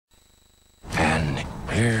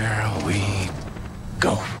Here we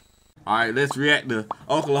go. All right, let's react to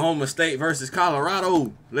Oklahoma State versus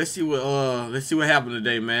Colorado. Let's see what happened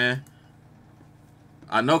today, man.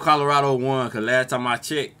 I know Colorado won because last time I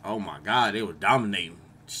checked, oh my God, they were dominating.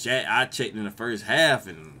 I checked in the first half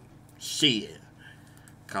and shit.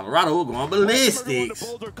 Colorado going ballistics.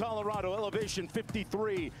 Boulder, Colorado, elevation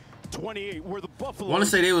 53. 28 where the Buffalo. I want to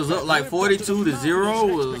say they was up like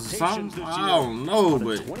 42-0 or something. I don't know,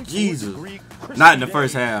 but Jesus, not in the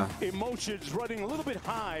first half. Emotions running a little bit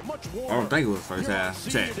high, much warmer. I don't think it was first half.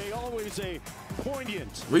 Chat.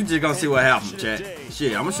 Poignant. We just gonna see what happens, chat.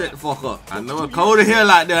 Shit, I'm gonna shut the fuck up. I know it's cold as hell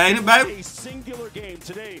out there, ain't it, baby?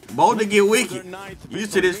 Boulder get wicked.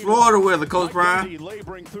 Used to this Florida weather, Coach Brian.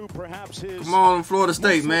 Come on, Florida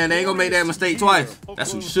State, man. They ain't gonna make that mistake twice.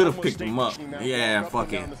 That's who should have picked them up. Yeah,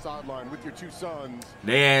 fucking.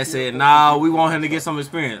 They ass said, nah, we want him to get some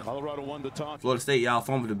experience. Florida State, y'all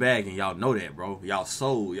fumbled the bag, and y'all know that, bro. Y'all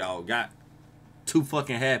sold. Y'all got too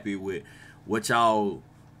fucking happy with what y'all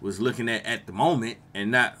was looking at the moment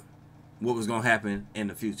and not what was going to happen in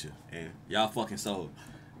the future. And y'all fucking sold.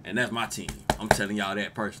 And that's my team. I'm telling y'all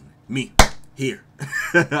that personally. Me. Here.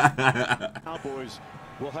 Cowboys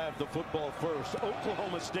will have the football first.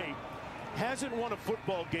 Oklahoma State hasn't won a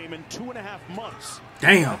football game in 2.5 months.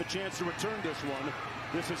 Damn. Have a chance to return this one.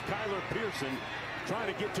 This is Kyler Pearson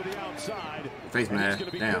trying to get to the outside. Face man. Going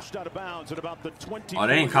to be pushed out of bounds at about the 20. Oh,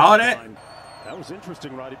 they ain't called that? That was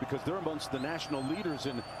interesting, Roddy, because they're amongst the national leaders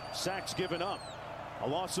in sacks given up. A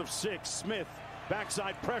loss of 6. Smith,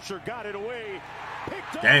 backside pressure, got it away.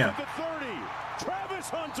 Picked up at the 30. Travis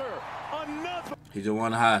Hunter, another. He just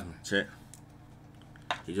won the Heisman, check.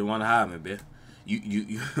 He just won the Heisman, bitch.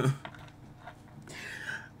 You.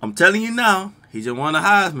 I'm telling you now, he just won the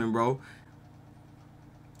Heisman, bro.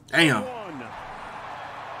 Damn.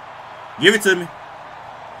 Give it to me.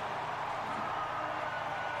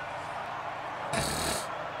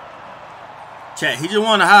 Chat, he just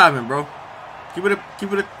won the Heisman, bro. Keep it a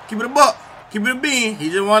buck. Keep it a bean. He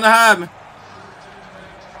just won the Heisman.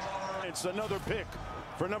 It's another pick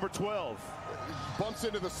for number 12. Bumps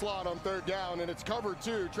into the slot on 3rd down, and it's covered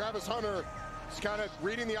too. Travis Hunter is kind of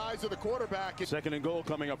reading the eyes of the quarterback. 2nd and goal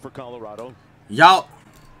coming up for Colorado. Y'all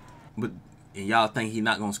think he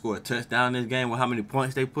not gonna score a touchdown in this game with how many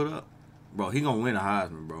points they put up? Bro, he gonna win a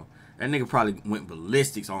Heisman, bro. That nigga probably went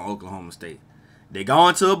ballistics on Oklahoma State. They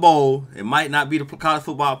going to a bowl. It might not be the college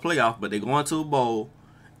football playoff, but they going to a bowl,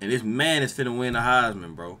 and this man is finna win the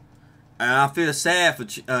Heisman, bro. And I feel sad for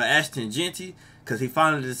Ashton Jeanty because he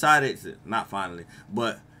finally decided to, not finally,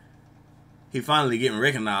 but he finally getting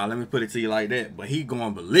recognized. Let me put it to you like that. But he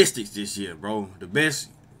going ballistics this year, bro. The best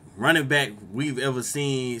running back we've ever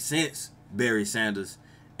seen since Barry Sanders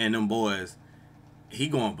and them boys. He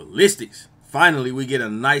going ballistics. Finally, we get a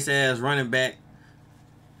nice-ass running back,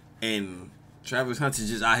 and Travis Hunter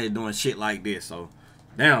just out here doing shit like this. So,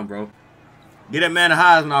 damn, bro. Get that man a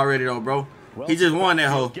Heisman already, though, bro. He just won that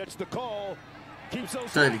hoe. Gets the call. Keeps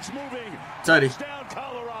those moving. Tutty.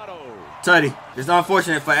 It's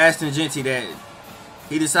unfortunate for Ashton Jeanty that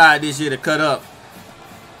he decided this year to cut up.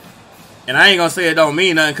 And I ain't going to say it don't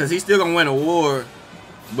mean nothing because he's still going to win an award.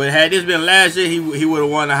 But had this been last year, he would have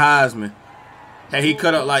won the Heisman. Had he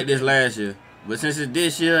cut up like this last year. But since it's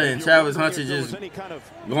this year and Travis Hunter just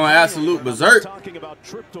going absolute berserk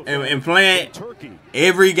and playing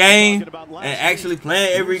every game and actually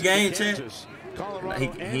playing every game, chat,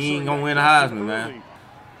 he ain't gonna win the Heisman, man.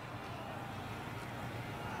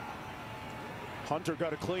 Hunter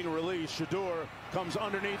got a clean release. Shador comes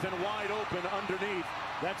underneath and wide open underneath.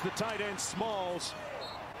 That's the tight end Smalls.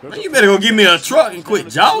 Man, you better go give me a truck and quit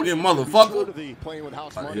jogging, motherfucker. He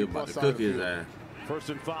about to cook his ass. 1st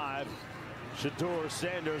and 5. Shador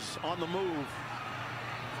Sanders on the move.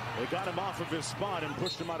 They got him off of his spot and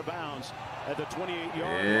pushed him out of bounds at the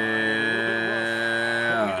 28-yard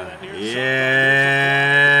line. Yeah.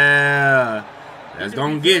 That's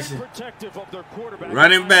going to get you.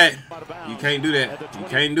 Running back. You can't do that. You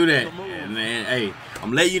can't do that. And then, hey,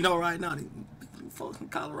 I'm letting you know right now, folks in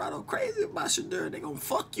Colorado crazy about Shador. They going to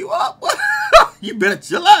fuck you up. You better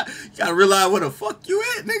chill out. You got to realize where the fuck you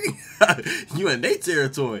at, nigga. You in their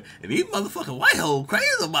territory. And these motherfucking white hoes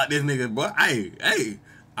crazy about this nigga, boy. Hey,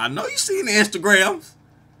 I know you seen the Instagrams,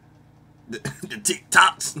 the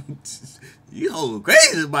TikToks. You hoes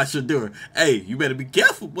crazy about Shador. Hey, you better be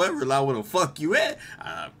careful, boy. Realize where the fuck you at.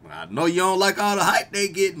 I know you don't like all the hype they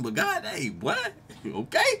getting, but God, hey, boy,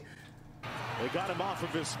 okay? They got him off of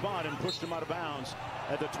his spot and pushed him out of bounds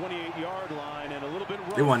at the 28-yard line, and a little bit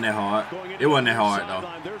rough. It wasn't that hard. It wasn't that hard, though.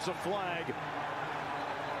 There's a flag.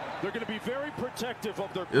 They're going to be very protective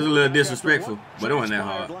of their. It was a little disrespectful, but it wasn't that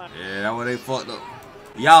hard. Yeah, that's where they fucked up.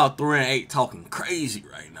 Y'all 3-8 talking crazy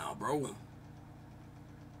right now, bro.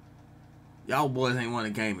 Y'all boys ain't won a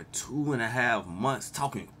game in 2.5 months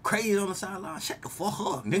talking crazy on the sideline. Shut the fuck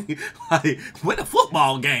up, nigga. Like, win a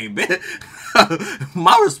football game, bitch.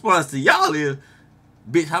 My response to y'all is,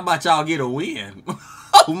 bitch, how about y'all get a win?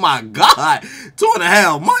 Oh my God.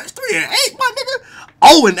 2.5 months, 3-8, my nigga.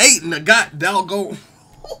 0-8 in the goddamn go.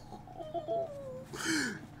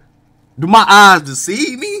 Do my eyes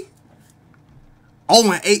deceive me?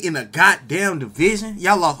 0-8 in the goddamn division.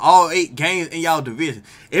 Y'all lost all 8 games in y'all division.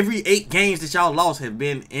 Every 8 games that y'all lost have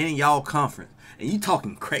been in y'all conference. And you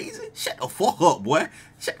talking crazy? Shut the fuck up, boy.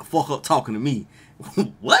 Shut the fuck up talking to me.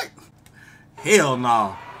 What? Hell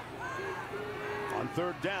no. On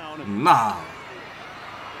 3rd down. Nah.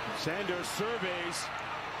 Sanders surveys.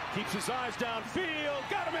 Keeps his eyes downfield.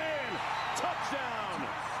 Got him in. Touchdown.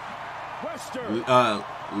 Wester.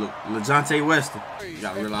 LeJontay Wester. You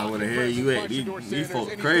gotta realize where the hell you at. These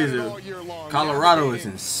folks crazy. Colorado is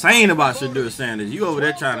insane about Shedeur Sanders. You over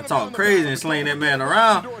there trying to talk crazy and sling that man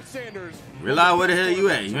around. Realize where the hell you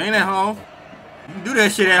at. You ain't at home. You can do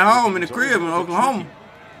that shit at home in the crib in Oklahoma.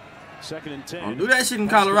 2nd and 10. Don't do that shit in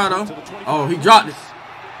Colorado. Oh, he dropped it.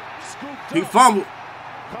 He fumbled.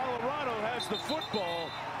 Colorado has the football.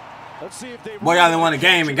 Let's see if they Boy, y'all didn't win a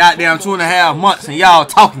game in goddamn 2.5 months and y'all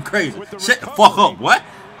talking crazy. Shut the fuck up, what?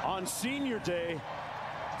 On senior day,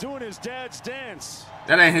 doing his dad's dance.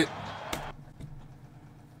 That ain't hit.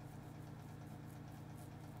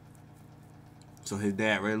 So his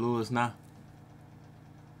dad, Ray Lewis, now?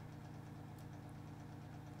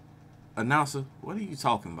 Announcer, what are you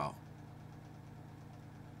talking about?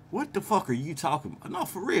 What the fuck are you talking about? No,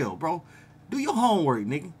 for real, bro. Do your homework,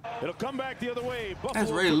 nigga. It'll come back the other way. Buffalo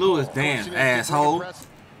That's Ray Lewis, damn asshole.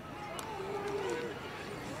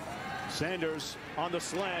 Sanders on the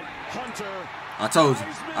slant. Hunter. I told you.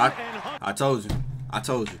 I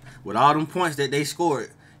told you. With all them points that they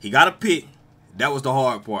scored, he got a pick. That was the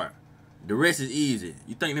hard part. The rest is easy.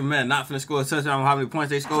 You think the man not finna score a touchdown on how many points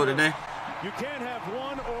they scored today? You can't have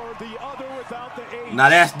one or the other without the H. Now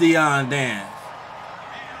that's Deion dance.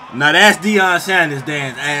 Now that's Deion Sanders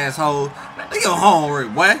dance, asshole. They go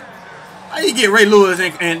homework, boy. How you get Ray Lewis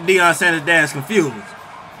and Deion Sanders dance confused?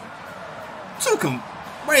 Two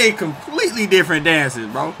completely different dances,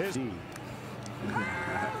 bro.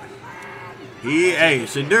 Hey,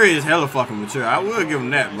 Shedeur is hella fucking mature. I will give him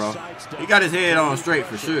that, bro. He got his head on straight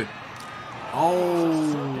for sure.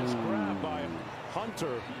 Oh. By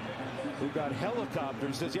Hunter, who got helicopter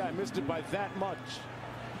and says, yeah, I missed it by that much.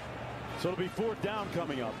 So it'll be 4th down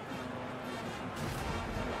coming up.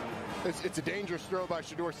 It's a dangerous throw by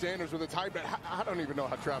Shedeur Sanders with a tight back. I don't even know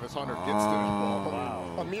how Travis Hunter gets to this ball.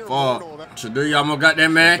 Wow. A mere fuck. mortal. Shedeur, you almost got that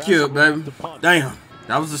man killed, baby. Damn.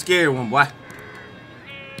 That was a scary one, boy.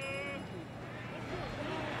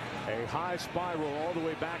 A high spiral all the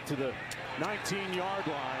way back to the 19-yard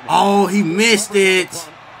line. Oh, he missed it.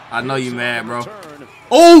 I know you mad, bro.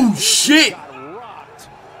 Oh, shit.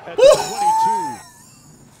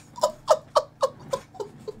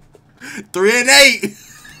 3-8.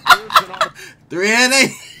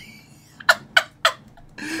 3-8.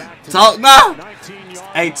 Talk now.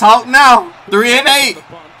 Hey, talk now. 3-8.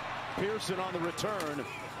 Pearson on the return,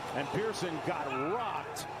 and Pearson got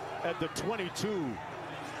rocked at the 22.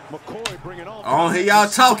 McCoy bringing all. I don't hear y'all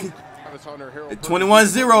talking.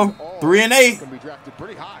 21-0.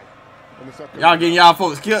 3-8. Y'all getting y'all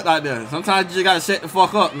folks killed out there. Sometimes you just gotta shut the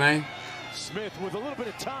fuck up, man. Smith with a little bit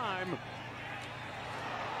of time.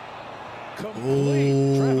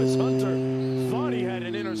 Complete. Travis Hunter thought he had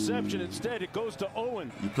an interception. Instead, it goes to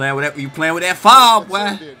Owen. You playing with that? You playing with that fire,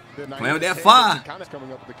 boy? Playing with that fire.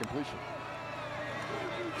 Coming up with the completion.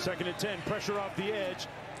 2nd and 10. Pressure off the edge.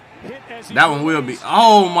 Hit as he that one will be.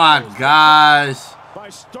 Oh my gosh. By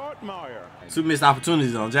Startmeyer. 2 missed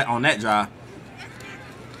opportunities on that drive.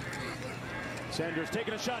 Sanders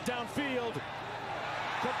taking a shot downfield.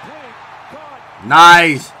 Complete. Caught.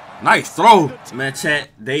 Nice. Nice throw. Man, chat,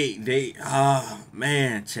 they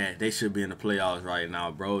should be in the playoffs right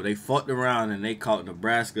now, bro. They fucked around and they caught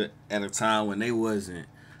Nebraska at a time when they wasn't.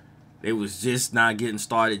 They was just not getting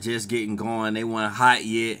started, just getting going. They weren't hot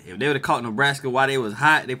yet. If they would have caught Nebraska while they was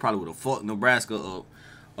hot, they probably would have fucked Nebraska up.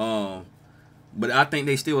 But I think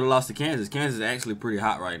they still would have lost to Kansas. Kansas is actually pretty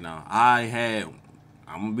hot right now. I'm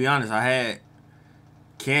going to be honest, I had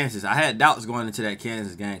Kansas. I had doubts going into that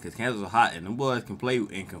Kansas game because Kansas was hot, and them boys can play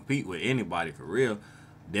and compete with anybody for real.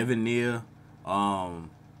 Devin Neal,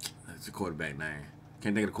 that's the quarterback name.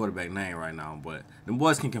 Can't think of the quarterback name right now, but them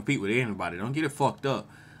boys can compete with anybody. Don't get it fucked up.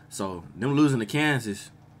 So them losing to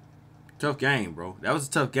Kansas, tough game, bro. That was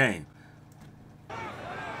a tough game.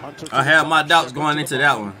 I had my doubts going into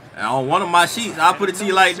that one. And on one of my sheets, I'll put it to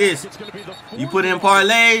you like this. You put in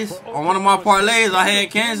parlays. On one of my parlays, I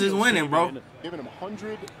had Kansas winning, bro. Giving him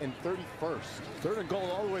 131st. Third and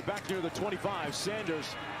goal all the way back near the 25. Sanders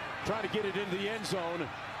trying to get it into the end zone.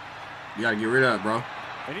 You gotta get rid of it, bro.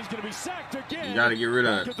 And he's going to be sacked again. You gotta get rid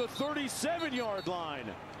of it. At the 37-yard line.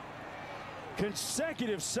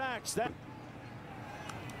 Consecutive sacks. That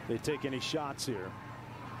they take any shots here.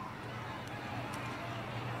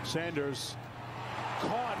 Sanders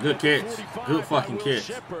caught. Good catch. Good fucking catch.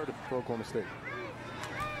 Shepard. Oklahoma State.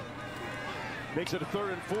 Makes it a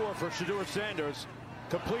 3rd and 4 for Shedeur Sanders.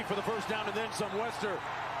 Complete for the first down and then some. Wester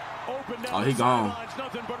open down. Oh, he gone.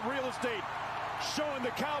 Nothing but real estate. Showing the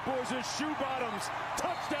Cowboys his shoe bottoms.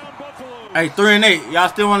 Touchdown Buffalo. Hey, 3 and 8. Y'all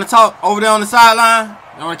still want to talk over there on the sideline?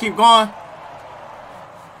 Y'all want to keep going?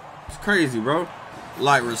 It's crazy, bro.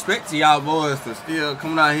 Like, respect to y'all boys for still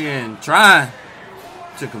coming out here and trying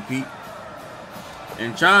to compete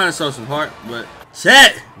and trying to show some heart. But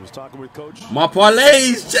chat, I was talking with Coach. My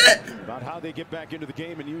parlays, chat. About how they get back into the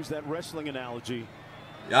game and use that wrestling analogy.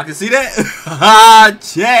 Y'all can see that?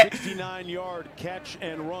 Chat. 69-yard catch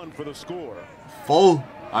and run for the score. 4.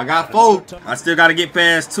 I got 4. I still got to get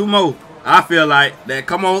past 2 more. I feel like that.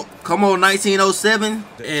 Come on, 1907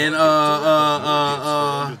 and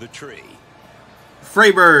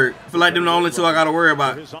Freiburg. I feel like them the only 2 I got to worry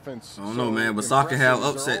about. I don't know, man, but soccer have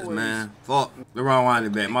upsets, man. Fuck. The wrong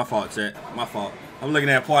winding back. My fault, chat. My fault. I'm looking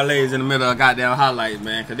at parlays in the middle of goddamn highlights,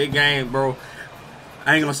 man. Cause this game, bro,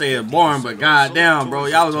 I ain't gonna say it's boring, but goddamn, bro,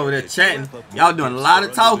 y'all was over there chatting. Y'all doing a lot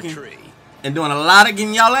of talking and doing a lot of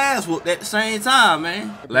getting y'all ass whooped at the same time,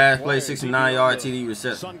 man. Last play, 69-yard TD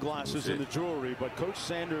reception. Sunglasses in the jewelry, but Coach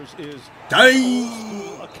Sanders is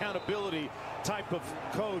accountability type of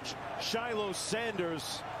coach. Shiloh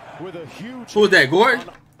Sanders with a huge. Who was that, Gordon?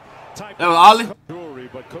 That was Ollie? Jewelry,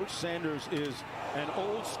 but Coach Sanders is an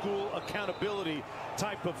old school accountability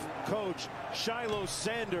type of coach. Shiloh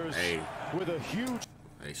Sanders with a huge.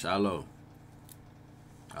 Hey, Shiloh.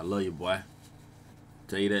 I love you, boy.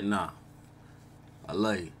 Tell you that now. I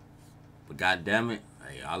love you. But goddamn it,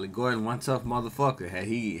 hey, Ollie Gordon, one tough motherfucker. Had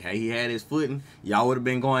he had his footing, y'all would have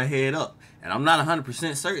been going head up. And I'm not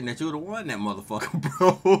 100% certain that you would have won that motherfucker,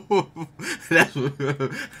 bro.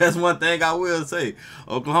 That's one thing I will say.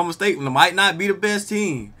 Oklahoma State might not be the best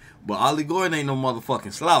team, but Ollie Gordon ain't no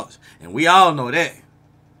motherfucking slouch. And we all know that.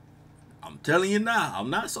 I'm telling you now, I'm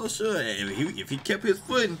not so sure. If he kept his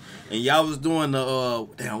footing and y'all was doing the,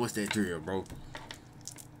 damn, what's that drill, bro?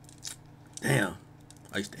 Damn.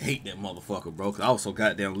 I used to hate that motherfucker, bro, because I was so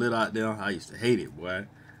goddamn lit out there. I used to hate it, boy.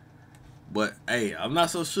 But, hey, I'm not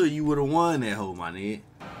so sure you would have won that hole, my nigga.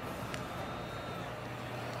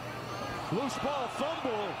 Loose ball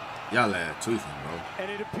fumble. Y'all ass tweaking, bro. And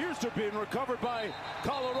it appears to have been recovered by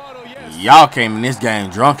Colorado, yes. Y'all came in this game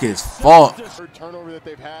drunk as fuck. Turnover that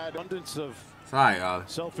they've had. Abundance of sorry, y'all.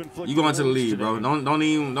 You going to the lead, bro. Don't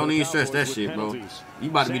even stress that shit, bro. You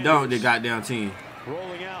about to be done with this goddamn team.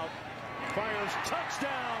 Rolling out. Fires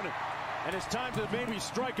touchdown. And it's time to maybe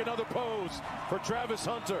strike another pose for Travis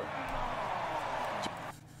Hunter.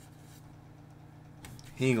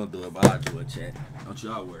 He ain't gonna do it, but I'll do it, chat. Don't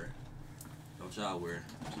y'all worry. Don't y'all worry.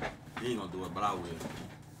 He ain't gonna do it, but I will.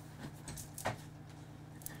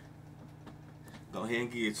 Go ahead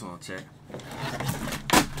and give it to him, chat.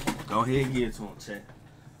 Go ahead and give it to him, chat.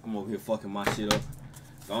 I'm over here fucking my shit up.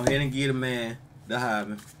 Go ahead and give the man the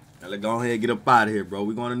Heisman. Now let's go ahead and get up out of here, bro.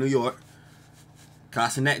 We going to New York.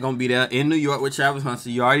 Castanet gonna be there in New York with Travis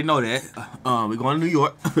Hunter. You already know that. We going to New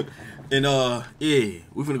York. And yeah,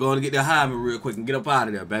 we finna go and get that Heisman real quick and get up out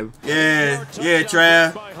of there, baby. Yeah,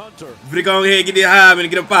 Trav. Finna go ahead and get that Heisman and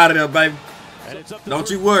get up out of there, baby. Don't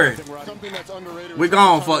you worry. We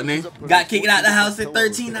gone, fuck nigga. Got kicked out the house at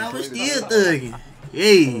 13 hours, still thugging.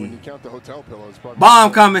 Hey.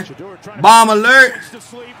 Bomb coming. Bomb alert.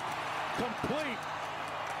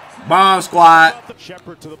 Bomb squad.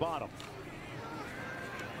 Shepard to the bottom.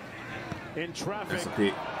 In traffic. That's a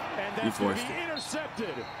pick. You forced it.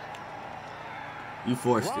 Intercepted. You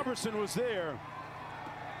forced Robertson was there.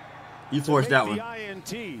 You forced that one.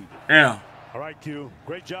 INT. Yeah. All right, Q.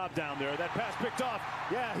 Great job down there. That pass picked off.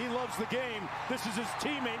 Yeah, he loves the game. This is his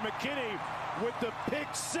teammate McKinney with the pick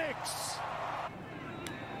 6.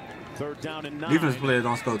 Third down and 9. Defense players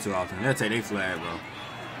don't score too often. They'll take their flag, bro.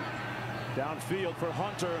 Downfield for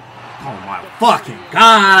Hunter. Oh my fucking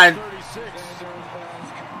God. 36.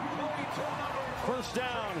 First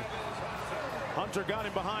down. Hunter got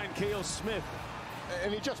him behind Cale Smith.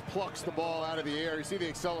 And he just plucks the ball out of the air. You see the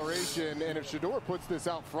acceleration, and if Shedeur puts this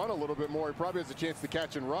out front a little bit more, he probably has a chance to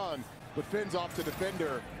catch and run, but fins off to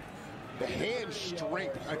defender. the hand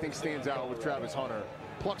strength, I think, stands out with Travis Hunter.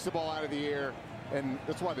 Plucks the ball out of the air, and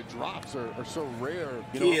that's why the drops are so rare.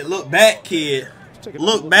 Kid, look back, kid.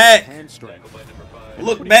 Look back.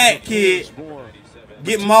 Look back, kid.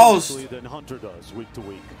 Get mossed. Than Hunter does week to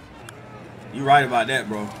week. You right about that,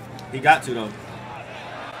 bro. He got to, though.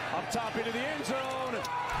 Up top into the end zone.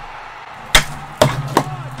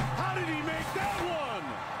 How did he make that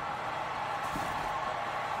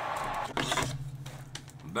one?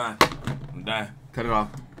 I'm done. I'm done. Cut it off.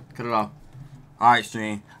 Cut it off. All right,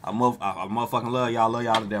 stream. I motherfucking love y'all. Love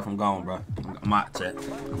y'all to death. I'm gone, bro. I'm out, chat.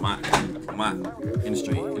 I'm out. I'm out. In the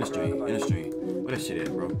stream. In the stream. In the stream. Where that shit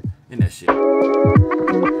at, bro? In that shit.